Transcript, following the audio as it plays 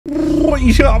What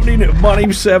is happening? My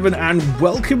name's Seven and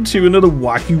welcome to another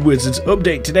Wacky Wizards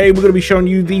update. Today we're going to be showing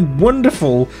you the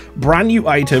wonderful brand new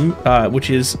item which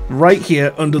is right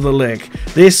here under the lake.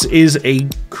 This is a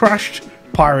crashed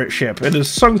pirate ship. It is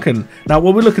sunken. Now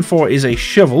what we're looking for is a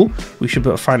shovel. We should be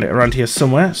able to find it around here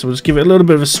somewhere, so we'll just give it a little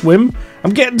bit of a swim.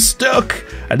 I'm getting stuck,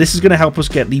 and this is going to help us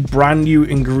get the brand new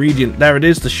ingredient. There it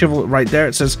is, the shovel right there.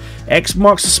 It says X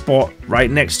marks the spot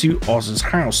right next to Oz's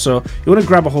house. So you want to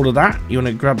grab a hold of that, you want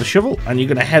to grab the shovel, and you're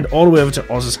going to head all the way over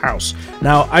to Oz's house.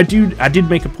 Now I did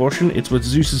make a portion. It's with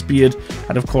Zeus's beard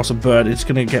and of course a bird. It's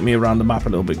going to get me around the map a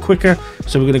little bit quicker.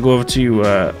 So we're going to go over to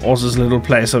Oz's little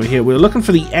place over here. We're looking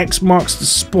for the X marks the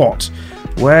spot.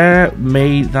 Where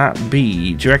may that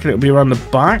be? Do you reckon it'll be around the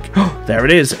back? Oh, there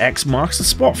it is. X marks the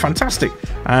spot. Fantastic.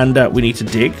 And we need to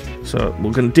dig. So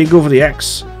we're going to dig over the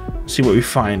X, see what we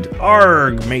find.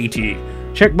 Arg, matey.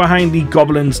 Check behind the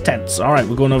goblins' tents. Alright,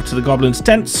 we're going over to the goblins'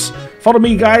 tents. Follow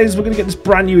me, guys. We're going to get this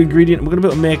brand new ingredient. We're going to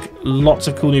be able to make lots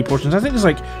of cool new potions. I think there's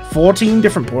like 14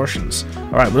 different portions.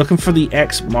 Alright, we're looking for the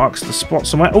X marks the spot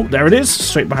somewhere. Oh, there it is.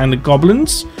 Straight behind the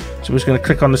goblins. So we're just going to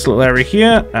click on this little area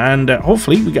here. And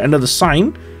hopefully we get another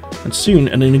sign. And soon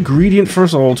an ingredient for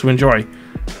us all to enjoy.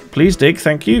 Please dig.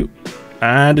 Thank you.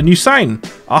 And a new sign.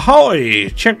 Ahoy!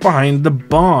 Check behind the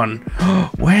barn.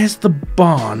 Where's the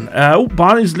barn? Oh,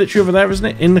 barn is literally over there, isn't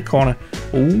it? In the corner.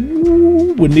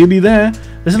 Ooh, we're nearly there.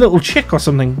 There's a little chick or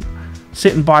something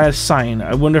sitting by a sign.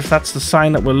 I wonder if that's the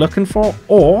sign that we're looking for,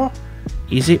 or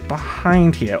is it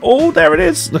behind here? Oh, there it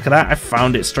is. Look at that. I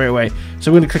found it straight away.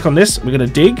 So we're going to click on this. We're going to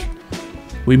dig.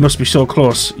 We must be so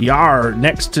close. Yar,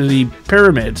 next to the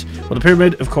pyramid. Well, the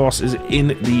pyramid, of course, is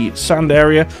in the sand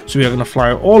area, so we are going to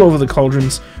fly all over the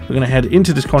cauldrons. We're going to head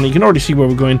into this corner. You can already see where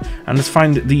we're going, and let's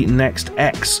find the next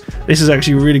X. This is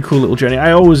actually a really cool little journey.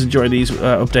 I always enjoy these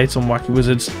updates on Wacky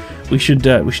Wizards. We should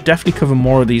definitely cover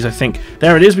more of these, I think.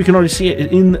 There it is. We can already see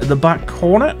it in the back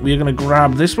corner. We are going to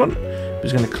grab this one. We're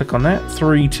just going to click on that.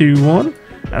 3, 2, 1.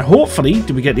 And hopefully,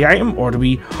 do we get the item, or do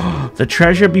we... the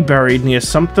treasure be buried near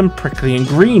something prickly and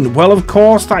green? Well, of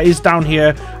course, that is down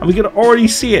here, and we can already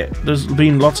see it. There's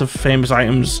been lots of famous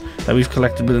items that we've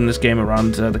collected within this game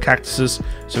around the cactuses.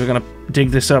 So we're going to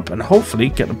dig this up and hopefully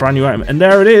get the brand new item. And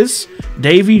there it is,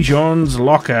 Davy Jones'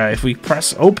 locker. If we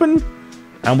press open...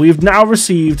 and we've now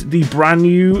received the brand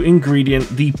new ingredient,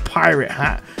 the pirate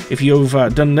hat. If you've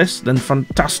done this, then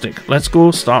fantastic. Let's go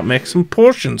start making some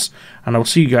potions. And I'll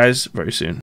see you guys very soon.